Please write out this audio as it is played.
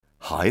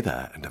Hi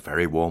there, and a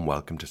very warm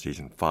welcome to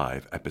Season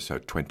 5,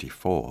 Episode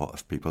 24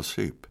 of People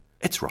Soup.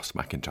 It's Ross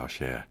McIntosh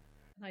here.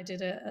 I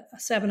did a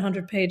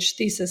 700-page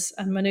thesis,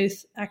 and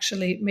Maynooth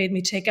actually made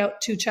me take out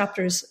 2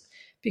 chapters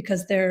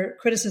because their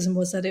criticism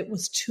was that it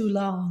was too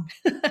long.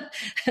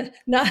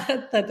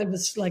 Not that it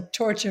was like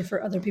torture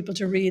for other people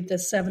to read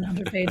this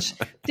 700-page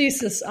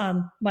thesis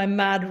on my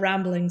mad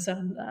ramblings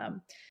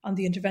on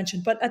the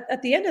intervention. But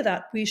at the end of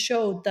that, we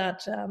showed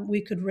that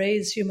we could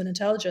raise human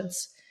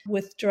intelligence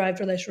with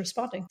derived relational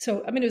responding.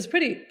 So, I mean, it was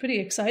pretty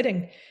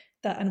exciting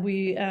that, and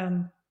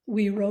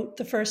we wrote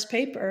the first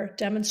paper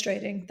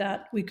demonstrating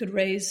that we could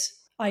raise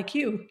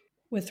IQ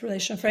with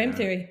relational frame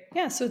theory.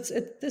 Yeah, so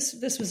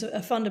this was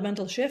a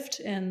fundamental shift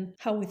in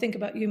how we think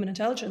about human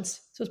intelligence.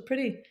 So it's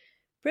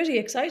pretty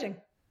exciting.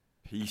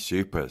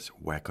 P-Supers,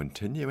 we're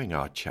continuing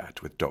our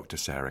chat with Dr.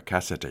 Sarah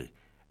Cassidy,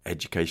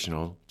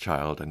 educational,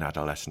 child and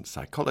adolescent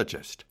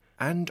psychologist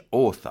and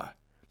author.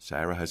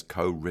 Sarah has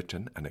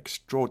co-written an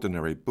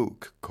extraordinary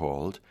book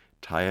called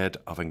Tired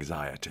of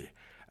Anxiety,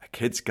 a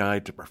kid's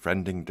guide to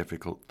befriending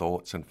difficult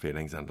thoughts and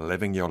feelings and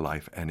living your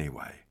life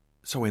anyway.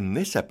 So in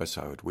this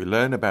episode, we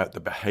learn about the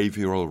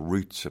behavioural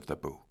roots of the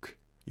book.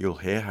 You'll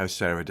hear how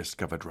Sarah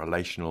discovered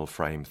relational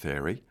frame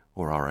theory,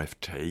 or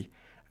RFT,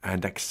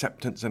 and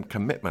acceptance and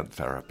commitment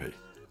therapy,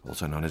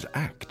 also known as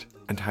ACT,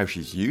 and how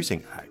she's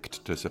using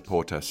ACT to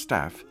support her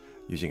staff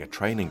using a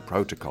training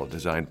protocol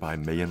designed by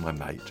me and my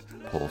mate,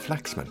 Paul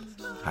Flaxman.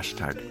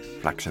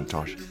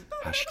 #Flaxintosh,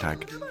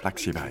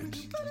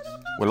 #FlaxyVibes.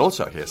 We'll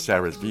also hear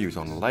Sarah's views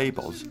on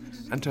labels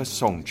and her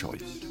song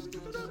choice.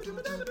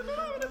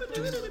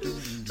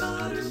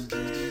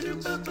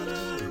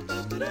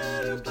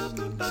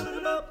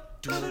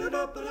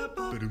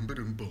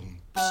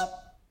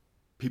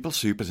 People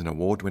Soup is an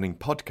award-winning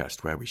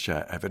podcast where we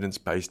share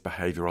evidence-based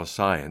behavioural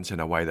science in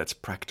a way that's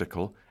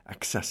practical,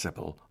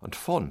 accessible and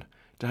fun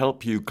to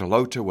help you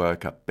glow to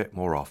work a bit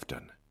more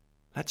often.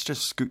 Let's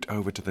just scoot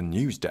over to the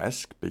news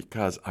desk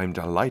because I'm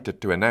delighted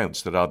to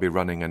announce that I'll be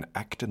running an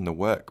ACT in the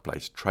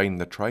Workplace Train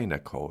the Trainer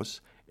course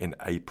in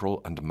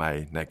April and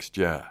May next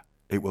year.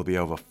 It will be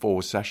over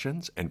 4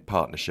 sessions in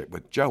partnership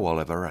with Joe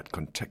Oliver at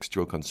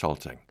Contextual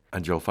Consulting,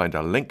 and you'll find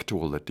a link to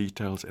all the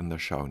details in the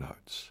show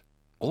notes.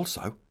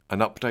 Also, an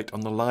update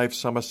on the live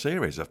summer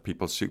series of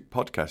People Soup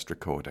podcast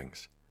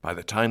recordings. By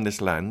the time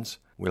this lands,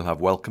 we'll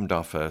have welcomed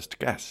our first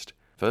guest.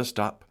 First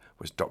up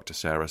was Dr.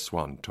 Sarah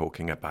Swan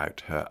talking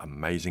about her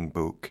amazing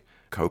book,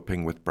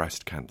 Coping with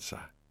Breast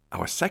Cancer.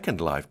 Our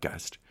second live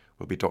guest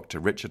will be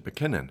Dr. Richard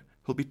McKinnon,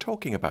 who'll be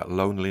talking about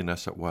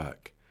loneliness at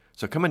work.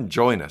 So come and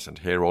join us and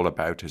hear all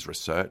about his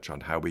research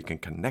on how we can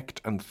connect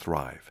and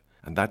thrive.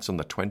 And that's on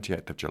the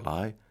 28th of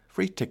July.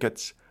 Free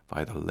tickets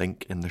via the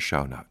link in the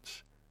show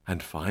notes.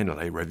 And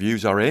finally,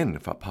 reviews are in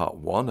for part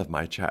 1 of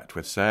my chat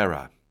with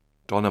Sarah.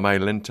 Donna May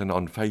Linton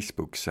on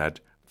Facebook said,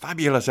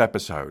 "Fabulous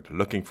episode,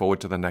 looking forward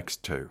to the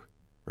next 2.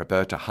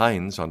 Roberta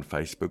Hines on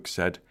Facebook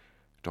said,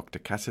 Dr.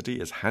 Cassidy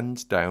is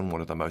hands down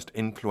one of the most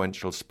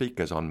influential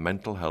speakers on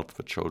mental health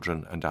for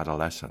children and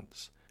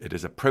adolescents. It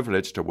is a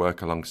privilege to work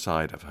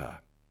alongside of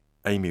her.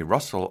 Amy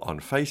Russell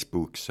on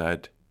Facebook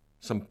said,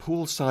 some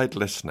poolside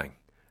listening.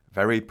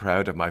 Very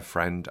proud of my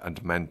friend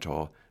and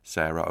mentor,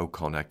 Sarah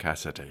O'Connor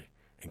Cassidy.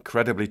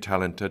 Incredibly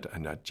talented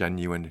and a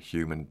genuine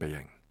human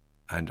being.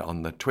 And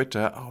on the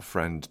Twitter, our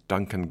friend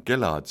Duncan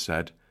Gillard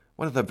said,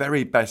 one of the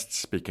very best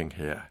speaking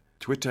here.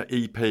 Twitter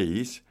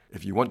EPs,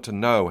 if you want to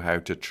know how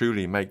to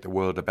truly make the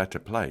world a better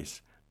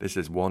place, this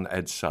is one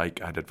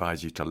EdPsych I'd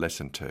advise you to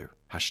listen to.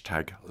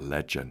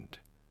 #legend.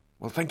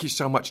 Well, thank you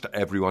so much to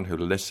everyone who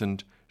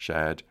listened,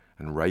 shared,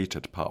 and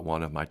rated part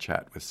 1 of my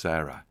chat with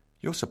Sarah.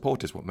 Your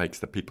support is what makes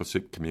the People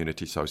Soup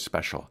community so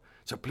special.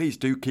 So please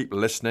do keep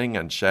listening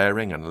and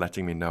sharing and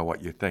letting me know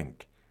what you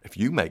think. If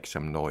you make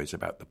some noise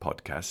about the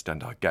podcast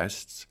and our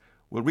guests,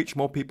 we'll reach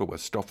more people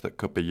with stuff that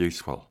could be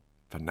useful.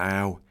 For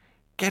now,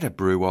 get a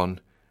brew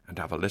on and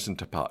have a listen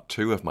to part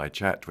 2 of my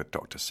chat with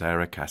Dr.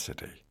 Sarah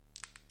Cassidy.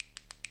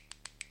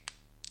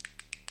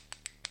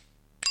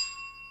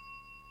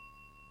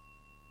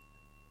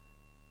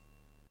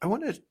 I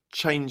want to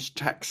change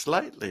tack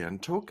slightly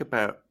and talk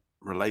about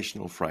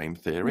relational frame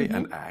theory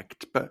and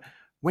ACT, but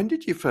when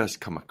did you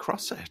first come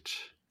across it?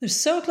 They're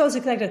so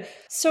closely connected.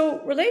 So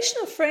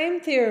relational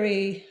frame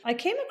theory, I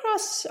came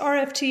across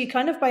RFT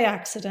kind of by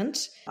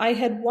accident. I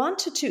had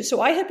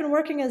been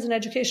working as an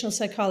educational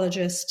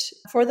psychologist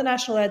for the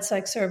National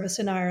EdPsych Service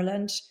in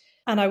Ireland,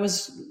 and I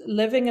was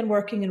living and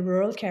working in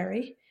rural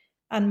Kerry.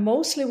 And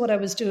mostly what I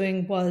was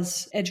doing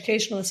was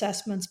educational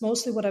assessments.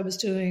 Mostly what I was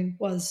doing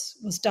was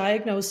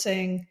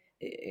diagnosing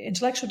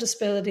intellectual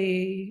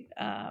disability,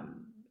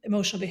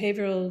 emotional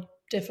behavioral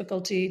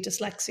difficulty,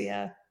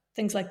 dyslexia,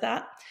 things like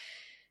that,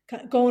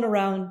 going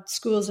around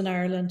schools in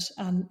Ireland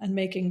and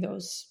making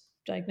those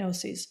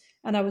diagnoses.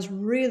 And I was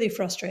really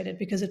frustrated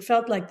because it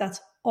felt like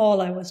that's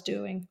all I was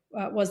doing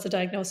was the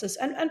diagnosis.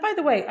 And by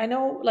the way, I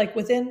know like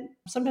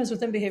sometimes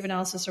within behavior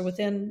analysis or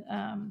within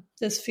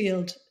this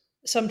field,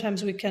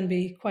 sometimes we can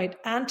be quite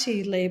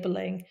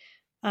anti-labeling,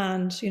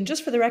 And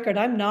just for the record,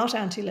 I'm not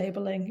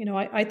anti-labeling.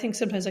 I think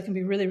sometimes that can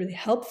be really, really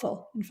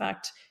helpful, in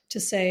fact, to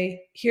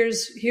say,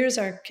 here's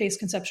our case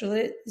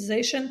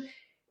conceptualization.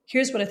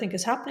 Here's what I think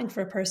is happening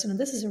for a person. And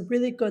this is a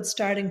really good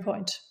starting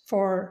point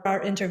for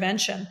our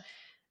intervention.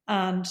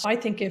 And I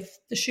think if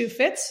the shoe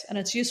fits and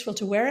it's useful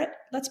to wear it,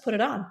 let's put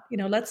it on.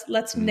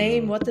 Let's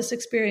name what this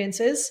experience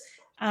is,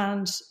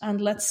 and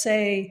let's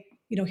say,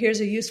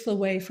 here's a useful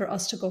way for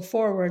us to go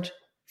forward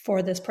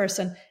for this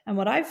person. And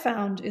what I've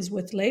found is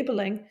with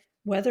labeling,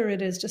 whether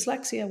it is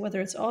dyslexia, whether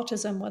it's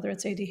autism, whether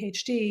it's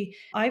ADHD,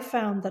 I've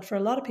found that for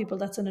a lot of people,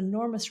 that's an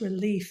enormous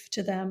relief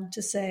to them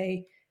to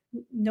say,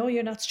 no,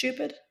 you're not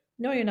stupid.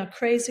 No, you're not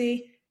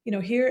crazy.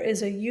 Here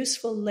is a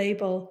useful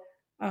label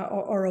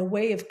or a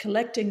way of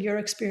collecting your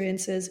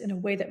experiences in a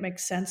way that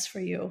makes sense for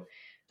you.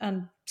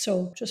 And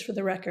so just for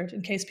the record,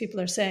 in case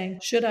people are saying,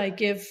 should I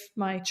give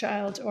my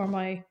child or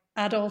my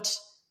adult,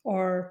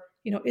 or,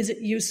 is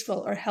it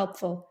useful or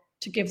helpful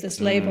to give this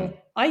label?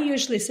 I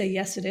usually say,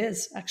 yes, it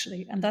is,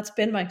 actually. And that's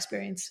been my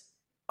experience.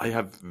 I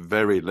have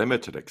very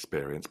limited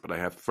experience, but I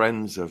have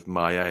friends of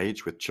my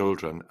age with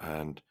children,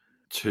 and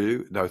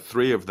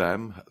three of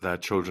them, their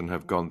children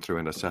have gone through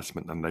an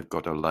assessment and they've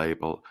got a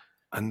label,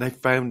 and they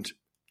found,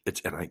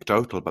 it's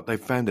anecdotal, but they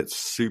found it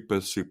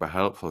super, super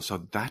helpful.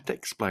 So that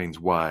explains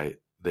why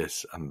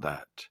this and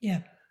that.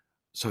 Yeah.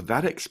 So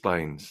that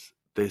explains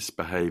this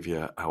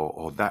behavior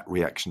or that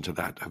reaction to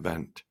that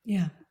event.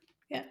 Yeah.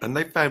 Yeah. And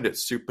they found it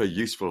super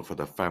useful for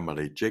the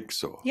family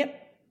jigsaw.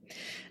 Yep.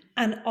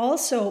 And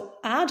also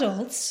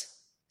adults.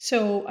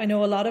 So I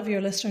know a lot of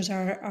your listeners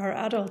are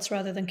adults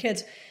rather than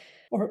kids,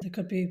 or they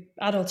could be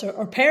adults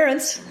or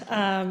parents.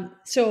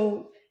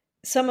 So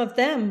some of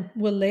them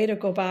will later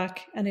go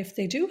back, and if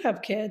they do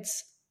have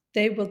kids,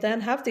 they will then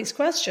have these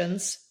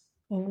questions.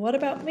 Well, what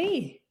about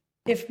me?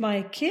 If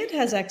my kid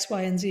has X,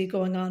 Y, and Z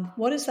going on,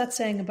 what is that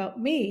saying about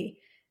me?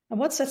 And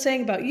what's that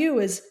saying about you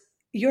is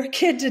your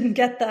kid didn't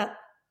get that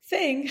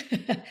thing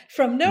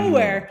from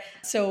nowhere.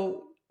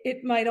 So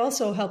it might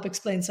also help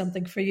explain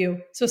something for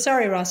you. So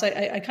sorry, Ross,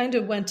 I kind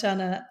of went on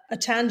a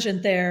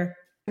tangent there.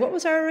 What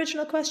was our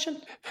original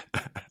question?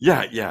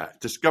 Yeah.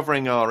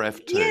 Discovering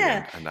RFT.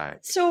 Yeah.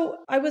 So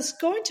I was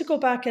going to go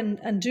back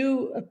and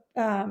do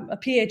a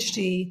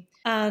PhD,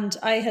 and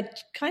I had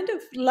kind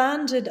of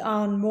landed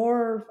on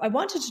more, I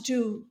wanted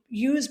to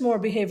use more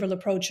behavioral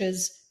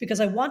approaches because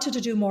I wanted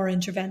to do more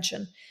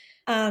intervention.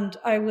 And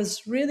I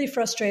was really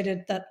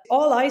frustrated that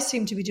all I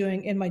seemed to be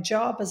doing in my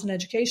job as an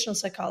educational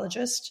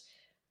psychologist,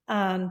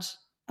 and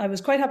I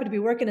was quite happy to be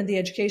working in the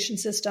education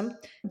system,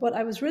 but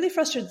I was really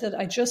frustrated that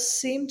I just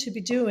seemed to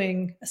be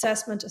doing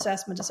assessment,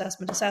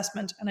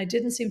 and I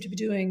didn't seem to be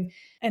doing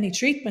any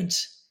treatment.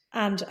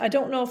 And I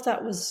don't know if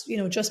that was,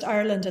 just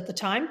Ireland at the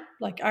time.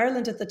 Like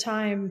Ireland at the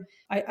time,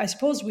 I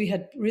suppose we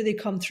had really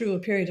come through a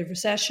period of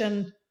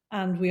recession,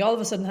 and we all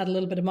of a sudden had a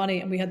little bit of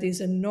money, and we had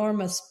these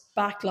enormous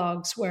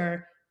backlogs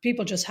where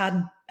people just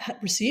hadn't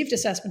received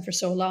assessment for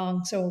so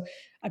long. So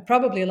a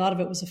lot of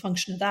it was a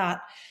function of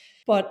that.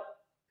 But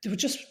there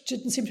just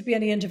didn't seem to be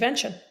any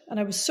intervention. And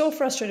I was so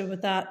frustrated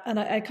with that. And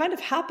I kind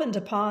of happened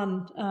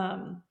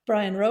upon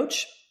Brian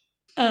Roach.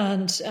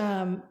 And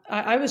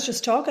I was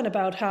just talking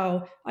about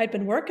how I'd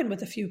been working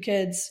with a few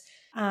kids,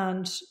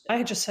 and I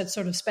had just had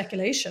sort of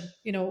speculation,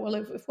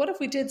 well, what if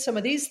we did some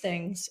of these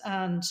things?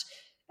 And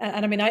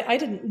I mean, I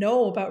didn't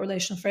know about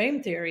relational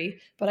frame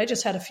theory, but I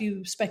just had a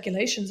few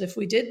speculations. If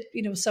we did,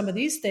 some of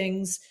these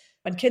things,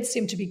 and kids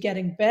seem to be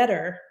getting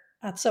better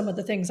at some of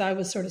the things I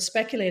was sort of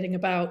speculating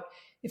about,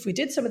 if we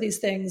did some of these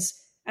things,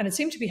 and it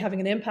seemed to be having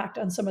an impact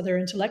on some of their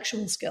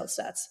intellectual skill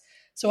sets.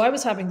 So I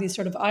was having these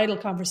sort of idle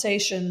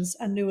conversations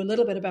and knew a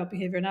little bit about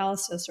behavior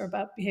analysis or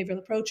about behavioral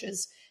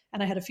approaches.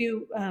 And I had a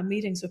few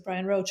meetings with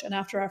Brian Roach. And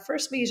after our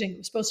first meeting, it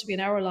was supposed to be an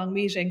hour-long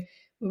meeting,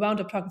 we wound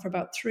up talking for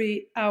about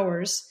 3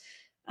 hours.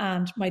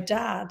 And my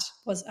dad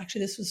was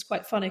actually, this was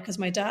quite funny because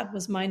my dad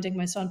was minding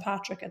my son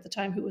Patrick at the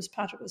time,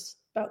 Patrick was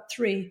about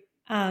 3.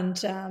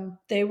 And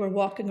they were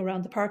walking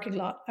around the parking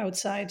lot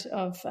outside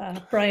of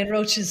Brian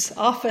Roach's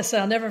office.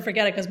 I'll never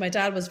forget it because my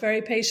dad was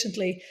very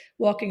patiently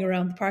walking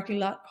around the parking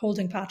lot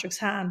holding Patrick's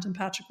hand. And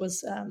Patrick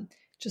was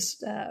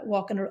just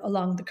walking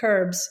along the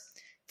curbs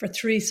for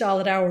 3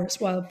 solid hours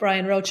while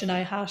Brian Roach and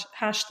I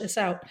hashed this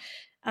out.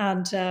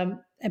 And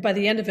by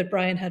the end of it,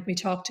 Brian had me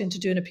talked into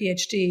doing a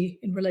PhD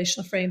in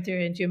relational frame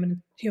theory and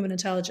human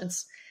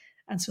intelligence.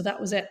 And so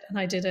that was it. And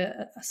I did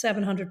a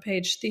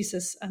 700-page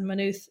thesis, and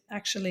Maynooth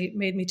actually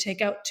made me take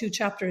out 2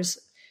 chapters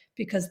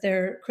because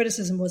their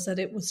criticism was that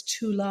it was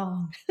too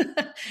long.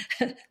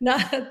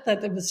 Not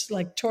that it was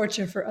like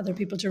torture for other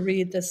people to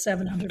read this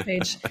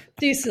 700-page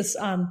thesis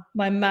on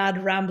my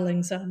mad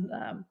ramblings on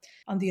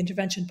the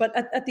intervention. But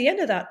at the end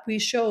of that, we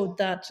showed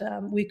that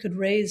we could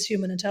raise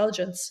human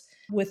intelligence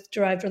with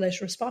derived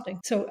relational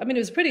responding. So, I mean, it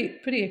was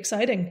pretty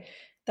exciting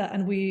that,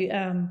 and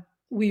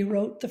we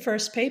wrote the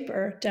first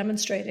paper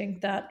demonstrating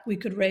that we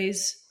could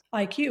raise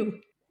IQ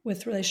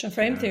with relational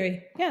frame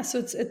theory. Yeah,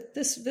 so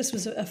this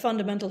was a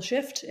fundamental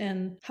shift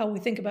in how we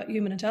think about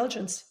human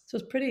intelligence. So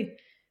it's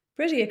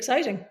pretty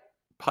exciting.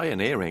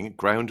 pioneering,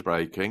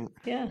 groundbreaking.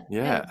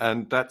 Yeah.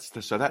 And that's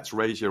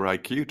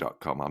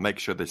raiseyouiq.com. I'll make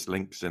sure this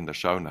link's in the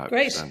show notes.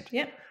 Great. And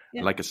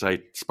Yeah. like I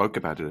say, spoke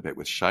about it a bit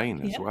with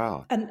Shane as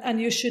well.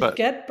 And you should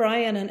get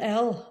Brian and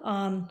Elle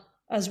on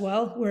as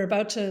well. We're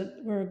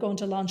going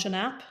to launch an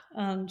app,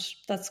 and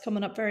that's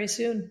coming up very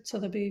soon. So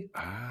there'll be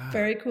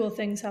very cool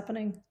things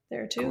happening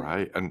there too.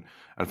 Great. And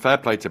fair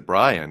play to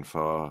Brian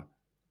for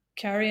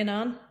carrying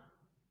on.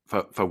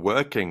 For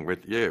working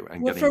with you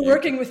and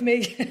working with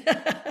me.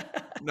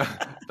 No,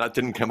 that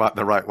didn't come out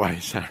the right way,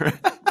 Sarah.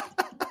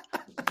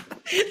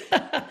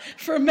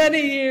 For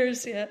many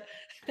years, yeah.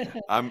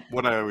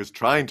 What I was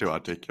trying to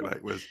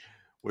articulate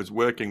was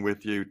working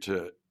with you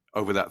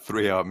over that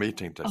 3-hour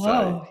meeting to say,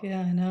 oh,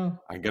 yeah, I know.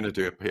 I'm going to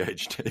do a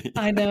PhD.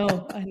 I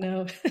know. I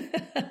know.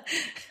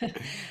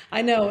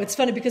 It's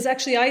funny because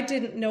actually I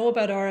didn't know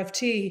about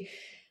RFT.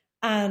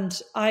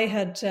 And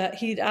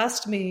he'd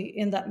asked me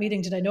in that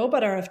meeting, did I know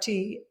about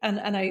RFT? And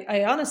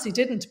I honestly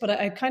didn't, but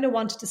I kind of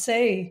wanted to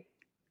say,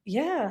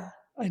 yeah,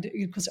 I do,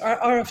 because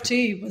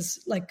RFT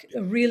was like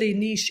a really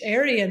niche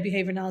area in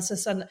behavior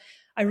analysis. And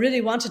I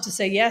really wanted to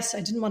say yes.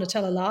 I didn't want to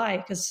tell a lie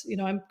because,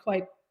 I'm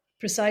quite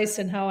precise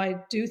in how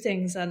I do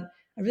things. And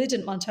I really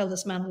didn't want to tell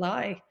this man a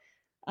lie.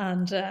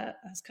 And I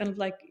was kind of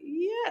like,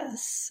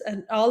 yes.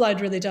 And all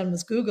I'd really done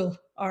was Google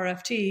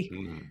RFT.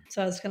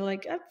 So I was kind of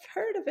like, I've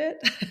heard of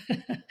it.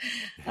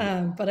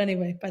 But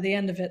anyway, by the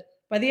end of it,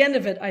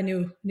 I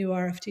knew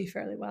RFT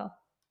fairly well.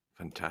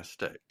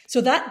 Fantastic.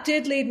 So that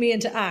did lead me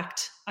into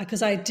ACT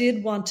because I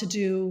did want to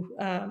do,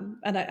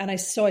 I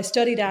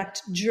studied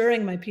ACT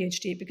during my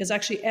PhD because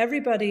actually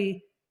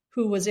everybody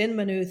who was in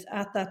Maynooth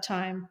at that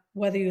time,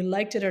 whether you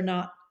liked it or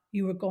not,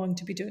 you were going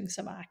to be doing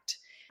some ACT.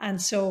 And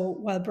so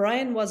while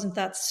Brian wasn't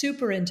that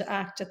super into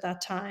ACT at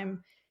that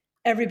time,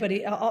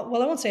 everybody,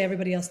 well, I won't say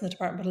everybody else in the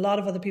department, but a lot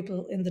of other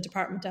people in the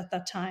department at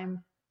that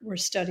time were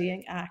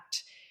studying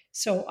ACT.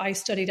 So I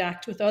studied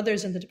ACT with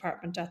others in the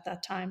department at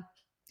that time.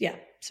 Yeah,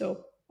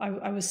 so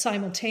I was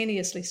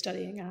simultaneously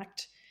studying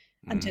ACT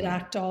and did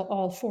ACT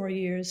all 4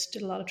 years,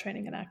 did a lot of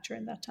training in ACT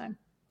during that time.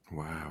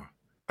 Wow.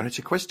 And it's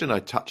a question I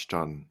touched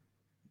on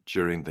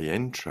during the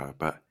intro,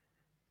 but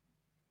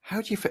how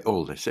do you fit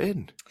all this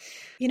in?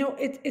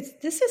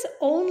 This has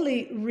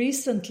only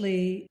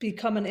recently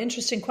become an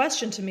interesting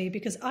question to me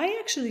because I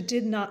actually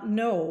did not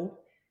know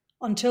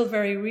until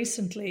very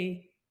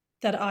recently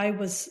that I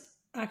was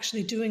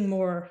actually doing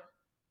more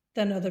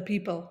than other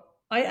people.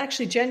 I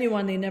actually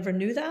genuinely never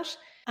knew that.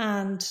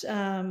 And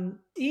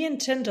Ian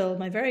Tyndall,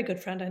 my very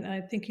good friend, and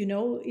I think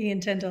Ian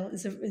Tyndall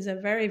is a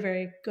very,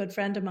 very good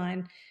friend of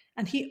mine.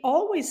 And he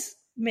always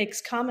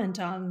makes comment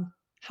on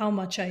how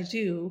much I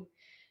do.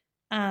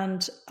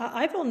 And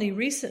I've only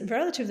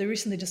relatively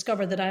recently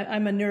discovered that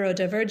I'm a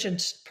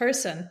neurodivergent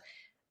person.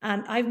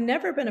 And I've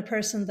never been a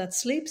person that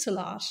sleeps a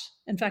lot.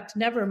 In fact,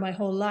 never my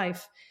whole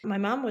life. My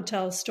mom would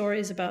tell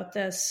stories about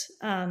this.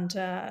 And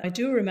I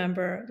do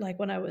remember, like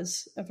when I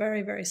was a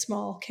very, very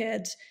small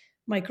kid,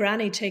 my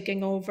granny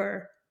taking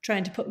over,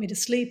 trying to put me to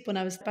sleep when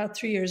I was about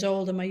 3 years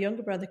old, and my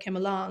younger brother came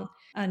along.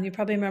 And you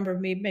probably remember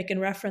me making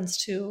reference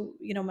to,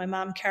 my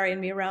mom carrying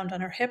me around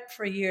on her hip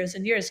for years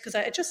and years because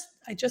I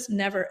just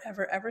never,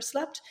 ever, ever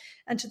slept.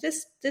 And to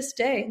this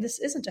day, this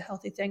isn't a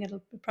healthy thing.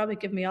 It'll probably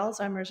give me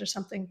Alzheimer's or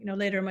something,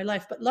 later in my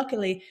life. But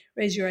luckily,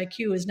 Raise Your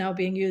IQ is now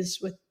being used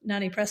with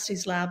Nanni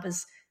Presti's lab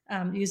as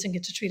using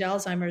it to treat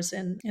Alzheimer's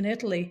in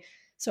Italy.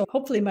 So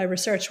hopefully my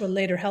research will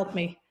later on help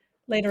me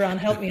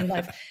in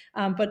life.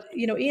 But,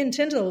 Ian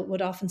Tyndall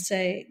would often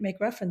make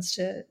reference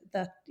to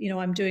that,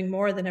 I'm doing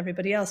more than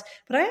everybody else.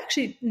 But I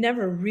actually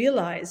never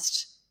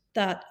realized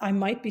that I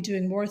might be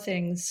doing more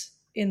things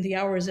in the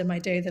hours in my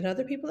day that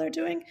other people are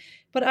doing.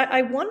 But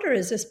I wonder,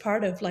 is this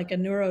part of like a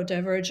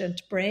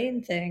neurodivergent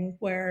brain thing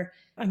where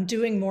I'm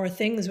doing more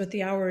things with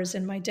the hours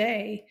in my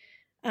day?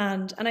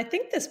 And I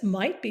think this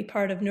might be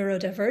part of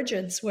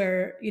neurodivergence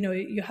where,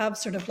 you have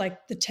sort of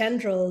like the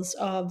tendrils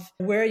of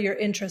where your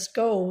interest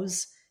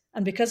goes.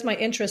 And because my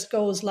interest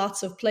goes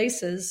lots of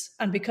places,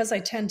 and because I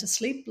tend to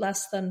sleep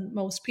less than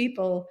most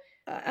people,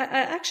 I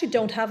actually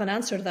don't have an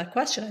answer to that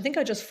question. I think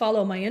I just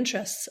follow my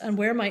interests, and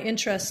where my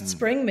interests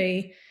bring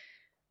me,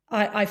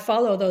 I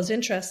follow those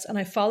interests, and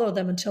I follow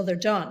them until they're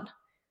done.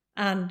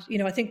 And,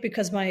 I think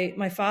because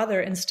my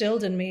father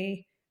instilled in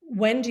me,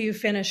 when do you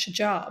finish a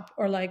job?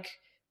 Or like,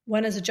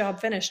 when is a job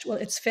finished? Well,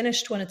 it's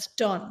finished when it's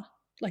done.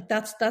 Like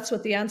that's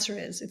what the answer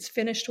is. It's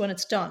finished when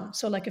it's done.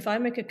 So like if I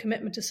make a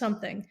commitment to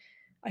something,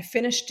 I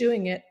finish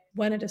doing it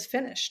when it is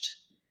finished.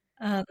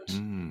 And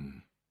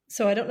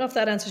so I don't know if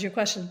that answers your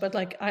question, but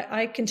like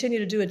I continue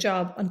to do a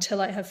job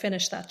until I have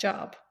finished that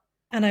job.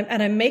 And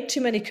I make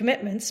too many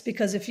commitments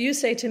because if you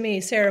say to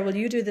me, Sarah, will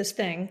you do this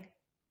thing?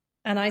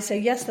 And I say,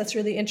 yes, that's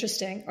really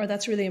interesting, or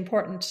that's really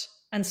important.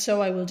 And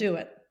so I will do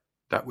it.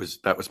 That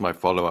was my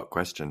follow-up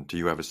question. Do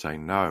you ever say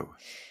no?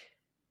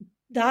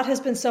 That has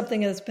been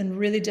something that's been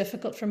really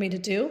difficult for me to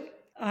do.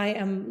 I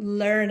am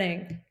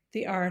learning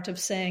the art of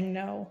saying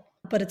no.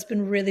 But it's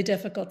been really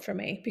difficult for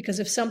me because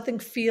if something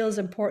feels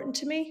important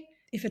to me,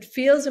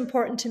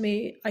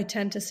 I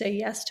tend to say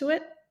yes to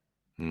it.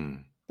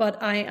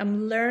 but I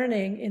am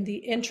learning in the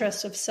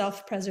interest of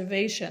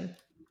self-preservation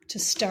to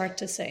start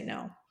to say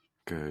no.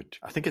 Good.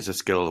 I think it's a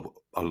skill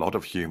a lot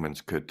of humans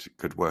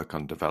could work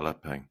on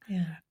developing.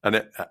 Yeah.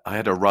 And I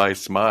had a wry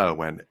smile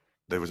when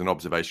there was an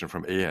observation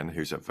from Ian,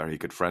 who's a very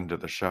good friend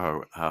of the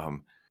show,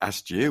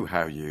 asked you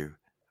how you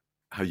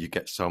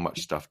get so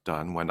much stuff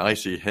done, when I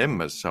see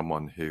him as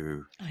someone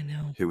who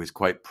is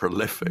quite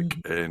prolific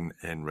in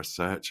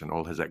research and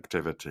all his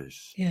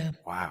activities. Yeah.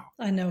 Wow.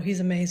 I know. He's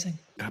amazing.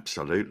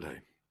 Absolutely.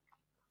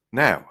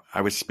 Now,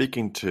 I was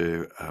speaking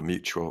to a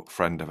mutual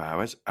friend of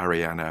ours,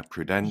 Arianna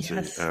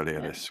Prudenzi,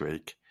 earlier this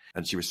week,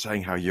 and she was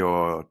saying how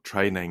you're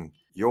training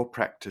your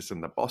practice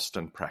and the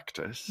Boston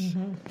practice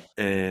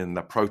in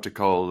the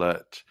protocol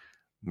that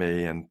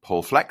me and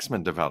Paul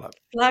Flaxman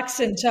developed.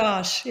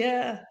 Flaxintosh,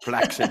 yeah.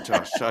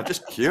 Flaxintosh. So I'm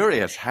just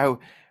curious,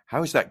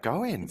 how's that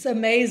going? It's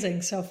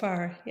amazing so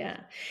far, yeah.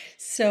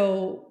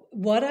 So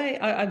what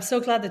I'm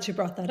so glad that you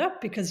brought that up,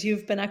 because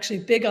you've been actually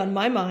big on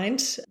my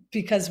mind,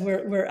 because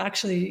we're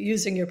actually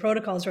using your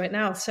protocols right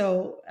now.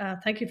 So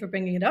thank you for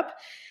bringing it up.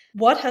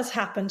 What has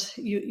happened?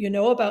 You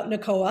know about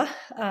NACOA,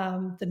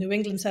 the New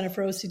England Center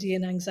for OCD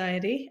and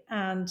Anxiety,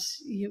 and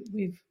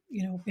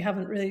we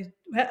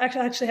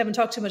haven't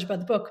talked too much about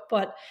the book,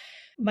 but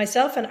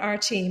myself and our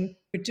team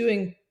were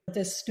doing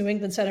this New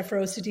England Center for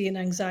OCD and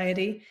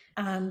Anxiety,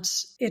 and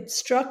it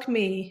struck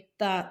me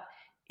that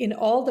in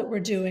all that we're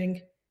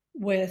doing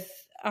with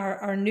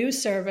our new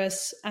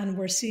service, and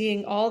we're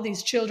seeing all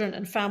these children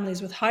and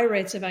families with high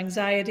rates of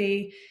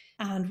anxiety,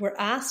 and we're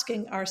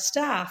asking our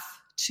staff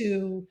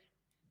to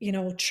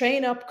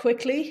train up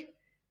quickly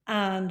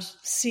and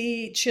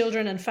see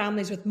children and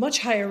families with much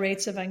higher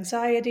rates of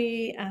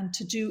anxiety, and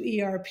to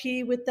do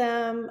ERP with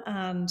them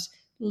and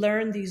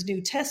learn these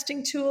new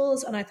testing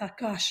tools. And I thought,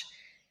 gosh,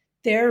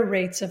 their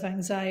rates of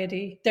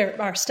anxiety,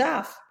 our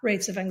staff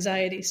rates of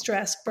anxiety,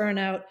 stress,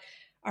 burnout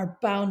are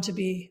bound to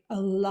be a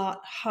lot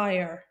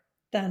higher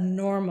than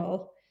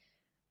normal.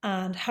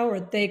 And how are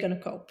they going to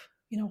cope?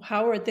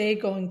 How are they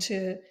going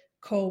to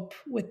cope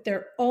with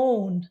their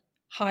own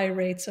high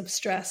rates of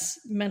stress,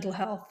 mental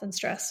health and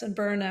stress and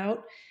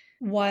burnout,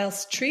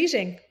 whilst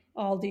treating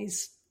all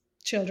these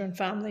children,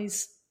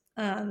 families?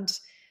 And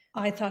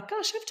I thought,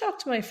 gosh, I've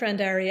talked to my friend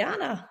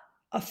Arianna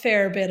a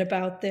fair bit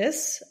about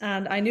this,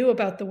 and I knew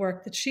about the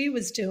work that she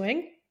was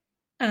doing,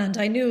 and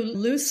I knew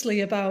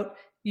loosely about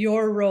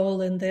your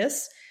role in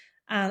this,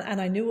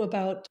 and I knew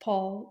about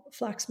Paul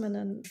Flaxman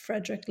and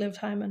Frederick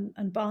Livheim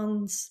and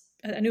Bonds.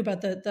 I knew about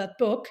that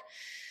book.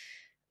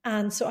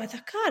 And so I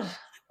thought, God, I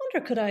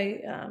wonder, could I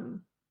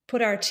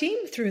put our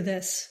team through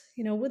this?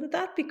 Wouldn't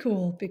that be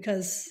cool?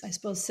 Because I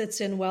suppose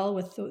sits in well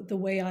with the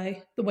way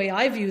I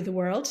view the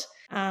world,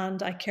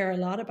 and I care a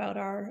lot about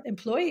our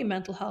employee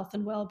mental health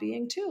and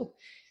well-being too.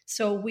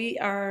 So we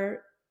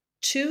are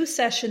 2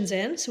 sessions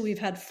in. So we've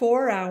had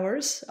 4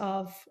 hours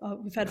of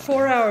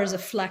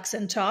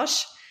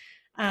Flaxintosh,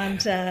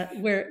 and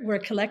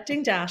we're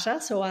collecting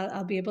data. So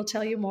I'll be able to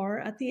tell you more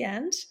at the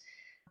end.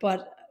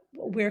 But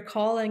we're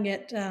calling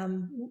it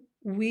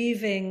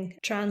weaving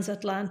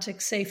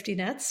transatlantic safety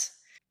nets.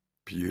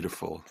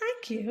 Beautiful.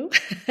 Thank you.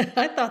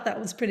 I thought that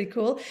was pretty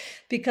cool,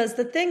 because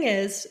the thing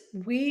is,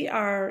 we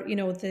are,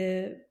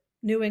 the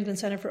New England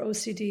Center for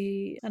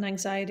OCD and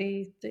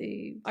Anxiety,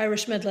 the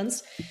Irish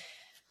Midlands,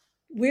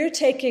 we're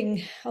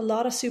taking a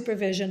lot of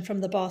supervision from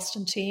the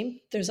Boston team.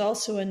 There's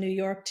also a New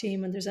York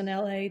team and there's an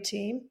LA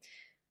team.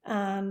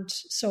 And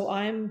so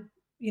I'm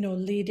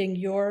leading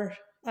your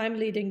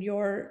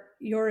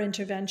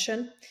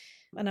intervention,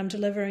 and I'm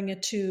delivering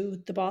it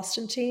to the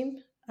Boston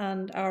team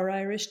and our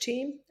Irish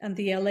team, and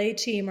the LA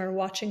team are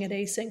watching it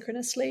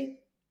asynchronously,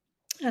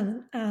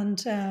 and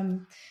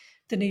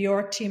the New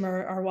York team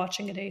are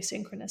watching it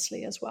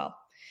asynchronously as well.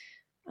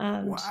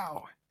 And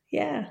wow.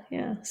 Yeah.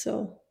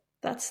 So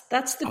that's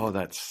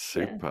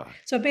super. Yeah.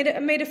 So I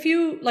made a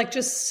few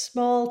just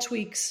small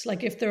tweaks,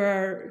 like if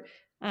there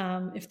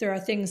are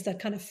things that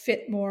kind of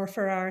fit more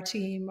for our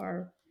team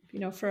or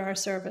for our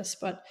service.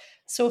 But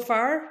so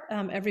far,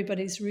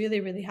 everybody's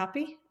really, really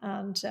happy,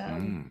 and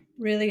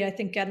really, I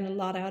think, getting a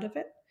lot out of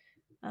it.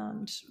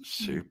 And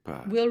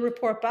super. We'll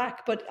report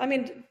back. But I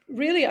mean,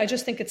 really, I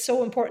just think it's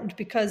so important,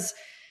 because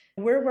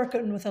we're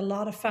working with a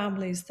lot of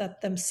families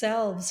that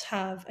themselves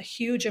have a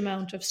huge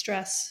amount of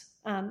stress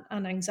and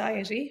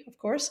anxiety, of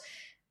course.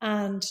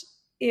 And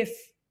if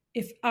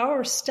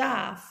our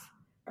staff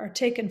are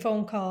taking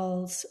phone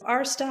calls,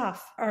 our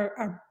staff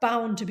are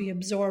bound to be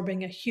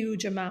absorbing a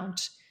huge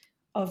amount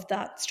of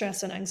that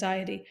stress and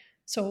anxiety.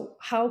 So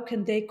how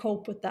can they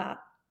cope with that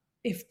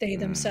if they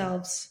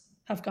themselves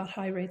have got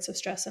high rates of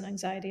stress and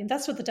anxiety? And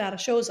that's what the data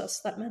shows us,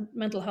 that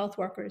mental health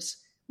workers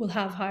will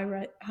have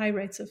high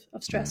rates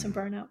of stress and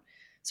burnout.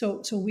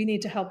 So we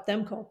need to help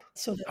them cope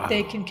so that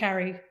they can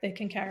carry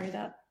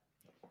that.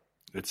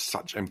 It's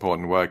such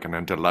important work, and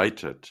I'm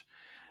delighted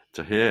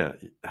to hear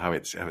how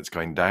it's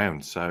going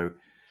down. So,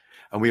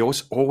 and we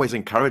also always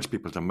encourage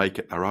people to make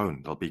it their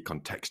own. There'll be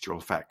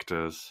contextual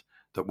factors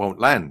that won't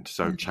land,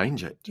 so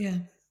change it. Yeah.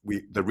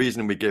 The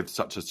reason we give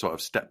such a sort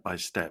of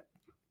step-by-step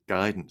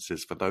guidance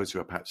is for those who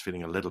are perhaps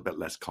feeling a little bit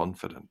less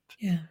confident.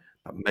 Yeah.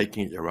 But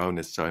making it your own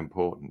is so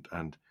important.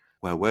 And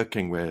we're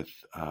working with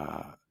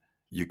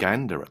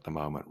Uganda at the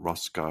moment,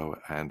 Roscoe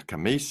and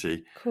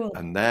Kamisi, Cool.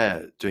 and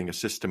they're doing a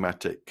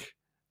systematic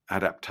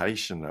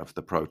adaptation of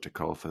the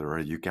protocol for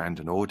a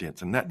Ugandan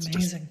audience. And that's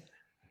amazing.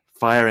 Just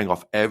firing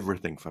off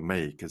everything for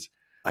me, because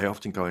I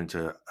often go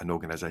into an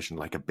organization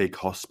like a big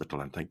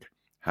hospital and think,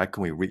 how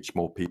can we reach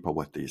more people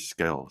with these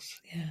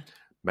skills? Yeah.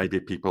 Maybe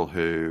people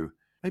who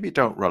maybe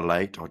don't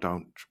relate or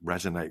don't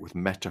resonate with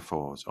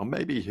metaphors, or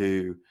maybe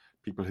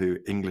people who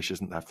English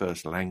isn't their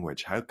first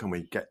language. How can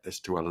we get this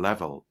to a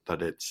level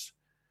that it's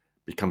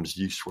becomes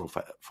useful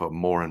for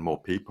more and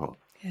more people?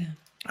 Yeah.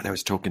 And I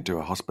was talking to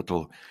a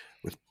hospital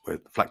with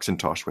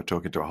Flaxintosh. We're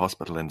talking to a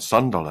hospital in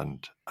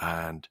Sunderland,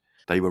 and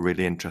they were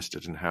really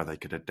interested in how they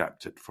could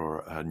adapt it for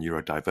a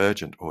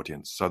neurodivergent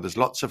audience. So there's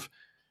lots of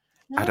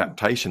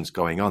adaptations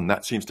going on.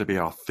 That seems to be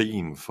our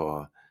theme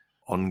for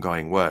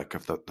ongoing work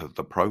of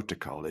the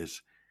protocol,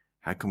 is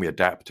how can we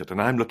adapt it? And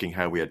I'm looking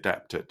how we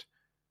adapt it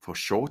for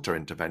shorter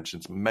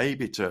interventions,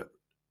 maybe to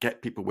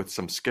get people with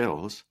some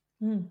skills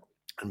and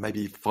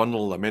maybe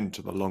funnel them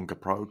into the longer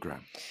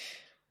program.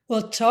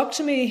 Well, talk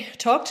to me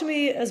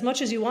as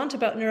much as you want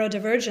about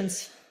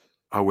neurodivergence.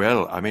 I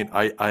will. I mean,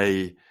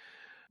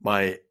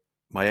 my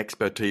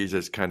expertise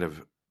is kind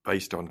of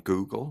based on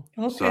Google.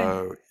 Okay.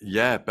 So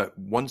yeah, but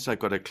once I've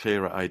got a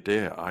clearer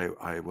idea,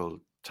 I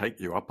will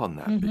take you up on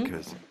that,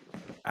 because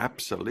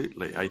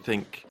absolutely, I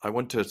think I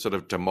want to sort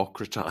of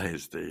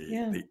democratize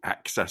the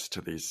access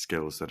to these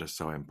skills that are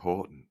so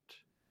important.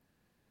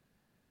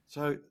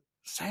 So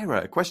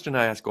Sarah, a question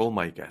I ask all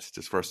my guests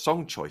is for a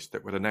song choice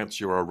that would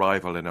announce your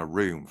arrival in a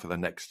room for the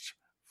next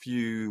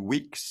few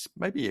weeks,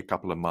 maybe a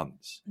couple of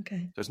months.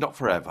 Okay. So it's not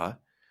forever,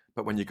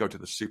 but when you go to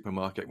the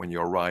supermarket, when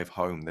you arrive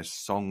home, this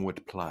song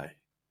would play.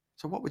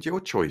 So what would your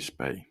choice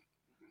be?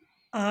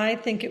 I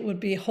think it would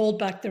be Hold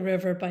Back the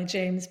River by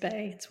James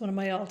Bay. It's one of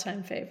my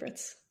all-time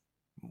favorites.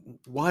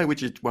 Why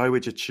would you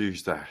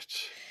choose that?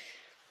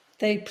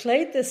 They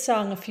played this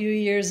song a few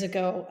years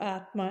ago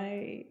at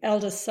my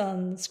eldest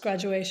son's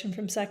graduation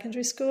from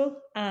secondary school,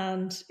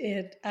 and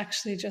it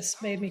actually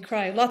just made me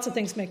cry. Lots of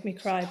things make me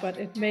cry, but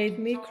it made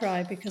me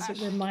cry because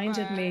it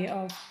reminded me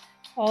of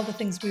all the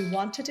things we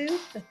want to do,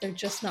 that they're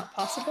just not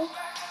possible.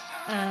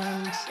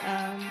 And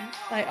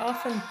I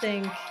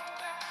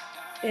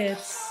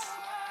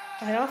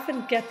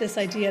often get this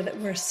idea that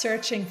we're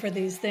searching for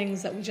these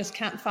things that we just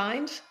can't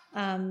find.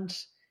 And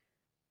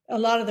a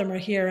lot of them are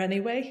here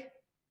anyway,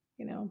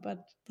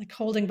 but like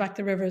holding back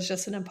the river is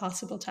just an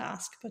impossible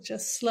task. But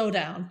just slow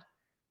down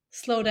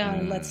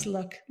and let's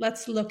look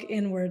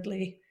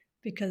inwardly,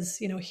 because,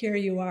 here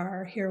you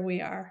are, here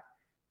we are,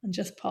 and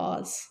just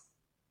pause.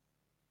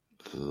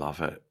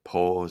 Love it.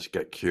 Pause,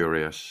 get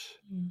curious,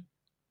 and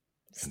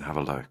have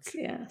a look.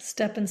 Yeah,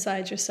 step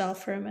inside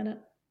yourself for a minute.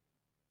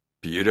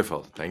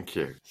 Beautiful. Thank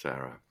you,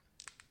 Sarah.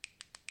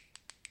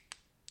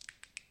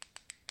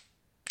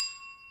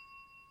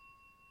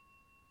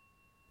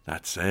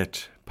 That's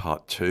it.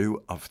 Part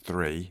 2 of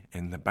 3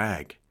 in the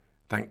bag.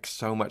 Thanks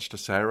so much to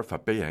Sarah for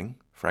being,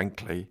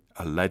 frankly,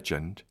 a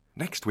legend.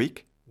 Next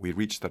week, we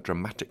reach the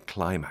dramatic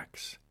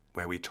climax,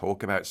 where we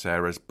talk about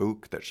Sarah's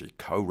book that she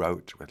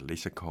co-wrote with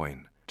Lisa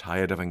Coyne,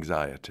 Tired of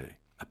Anxiety.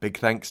 A big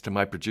thanks to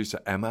my producer,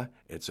 Emma.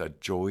 It's a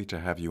joy to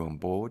have you on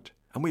board.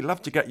 And we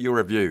love to get your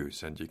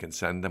reviews, and you can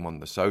send them on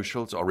the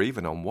socials or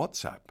even on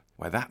WhatsApp.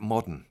 We're that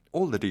modern.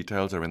 All the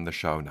details are in the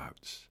show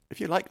notes. If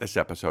you like this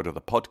episode of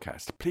the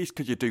podcast, please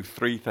could you do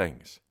 3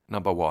 things?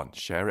 Number 1,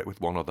 share it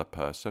with one other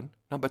person.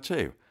 Number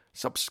 2,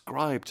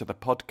 subscribe to the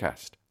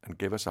podcast and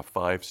give us a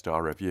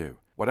 5-star review,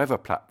 whatever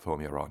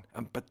platform you're on,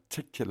 and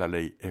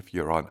particularly if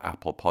you're on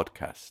Apple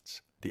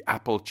Podcasts. The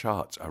Apple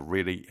charts are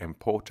really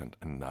important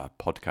in the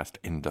podcast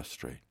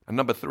industry. And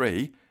number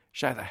 3,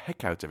 share the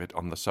heck out of it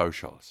on the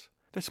socials.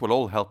 This will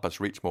all help us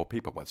reach more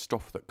people with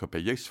stuff that could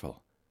be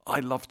useful. I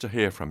love to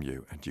hear from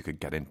you, and you can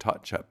get in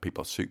touch at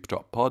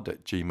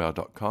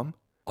peoplesoup.pod@gmail.com.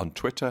 On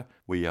Twitter,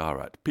 we are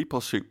at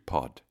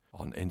peoplesouppod.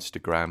 On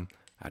Instagram,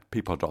 at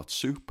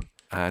people.soup.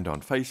 And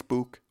on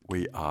Facebook,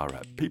 we are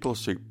at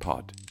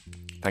peoplesouppod.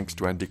 Thanks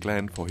to Andy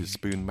Glenn for his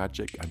spoon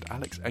magic and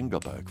Alex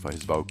Engelberg for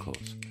his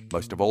vocals.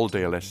 Most of all,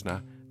 dear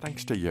listener,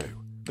 thanks to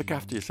you. Look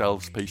after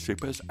yourselves, Pea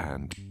Soupers,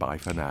 and bye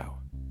for now.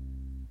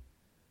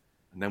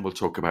 And then we'll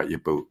talk about your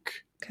book.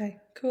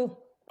 Okay,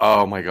 cool.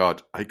 Oh my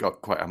God, I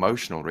got quite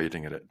emotional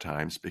reading it at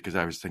times, because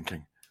I was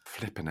thinking,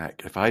 flippin'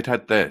 heck, if I'd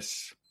had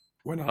this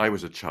when I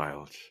was a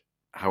child,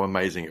 how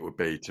amazing it would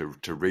be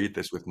to read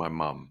this with my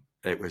mum.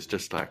 It was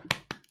just like,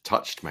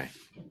 touched me.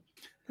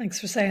 Thanks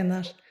for saying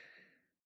that.